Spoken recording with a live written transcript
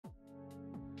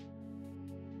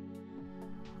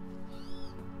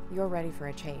you're ready for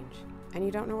a change and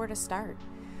you don't know where to start.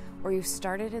 Or you've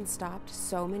started and stopped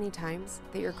so many times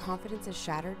that your confidence is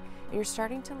shattered and you're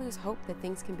starting to lose hope that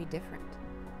things can be different.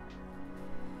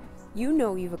 You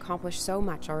know you've accomplished so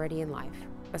much already in life,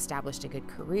 established a good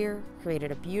career,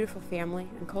 created a beautiful family,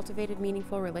 and cultivated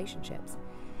meaningful relationships.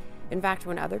 In fact,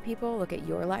 when other people look at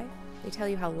your life, they tell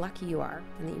you how lucky you are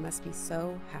and that you must be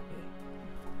so happy.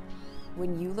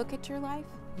 When you look at your life,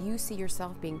 you see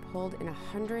yourself being pulled in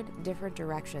 100 different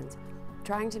directions,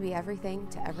 trying to be everything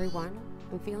to everyone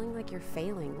and feeling like you're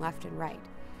failing left and right.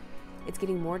 It's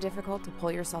getting more difficult to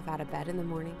pull yourself out of bed in the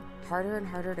morning, harder and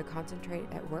harder to concentrate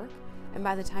at work, and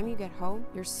by the time you get home,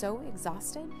 you're so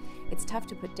exhausted, it's tough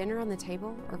to put dinner on the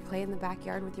table or play in the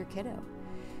backyard with your kiddo.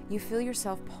 You feel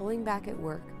yourself pulling back at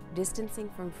work, distancing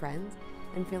from friends,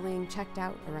 and feeling checked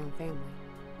out around family.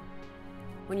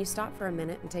 When you stop for a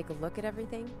minute and take a look at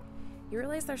everything, you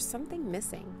realize there's something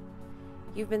missing.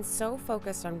 You've been so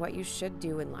focused on what you should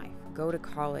do in life, go to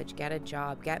college, get a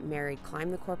job, get married,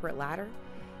 climb the corporate ladder,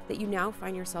 that you now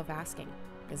find yourself asking,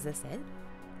 is this it?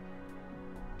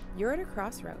 You're at a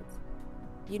crossroads.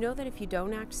 You know that if you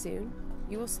don't act soon,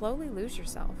 you will slowly lose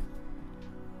yourself.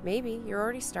 Maybe you're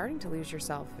already starting to lose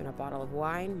yourself in a bottle of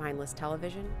wine, mindless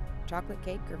television, chocolate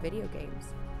cake, or video games.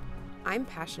 I'm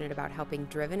passionate about helping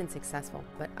driven and successful,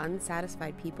 but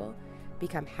unsatisfied people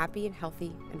become happy and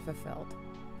healthy and fulfilled.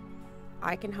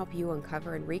 I can help you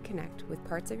uncover and reconnect with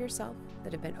parts of yourself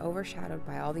that have been overshadowed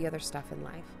by all the other stuff in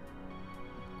life.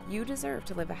 You deserve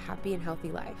to live a happy and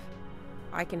healthy life.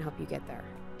 I can help you get there.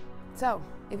 So,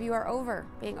 if you are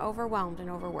being overwhelmed and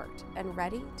overworked and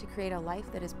ready to create a life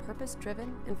that is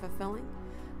purpose-driven and fulfilling,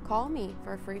 call me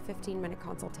for a free 15-minute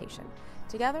consultation.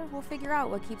 Together, we'll figure out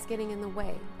what keeps getting in the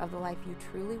way of the life you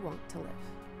truly want to live.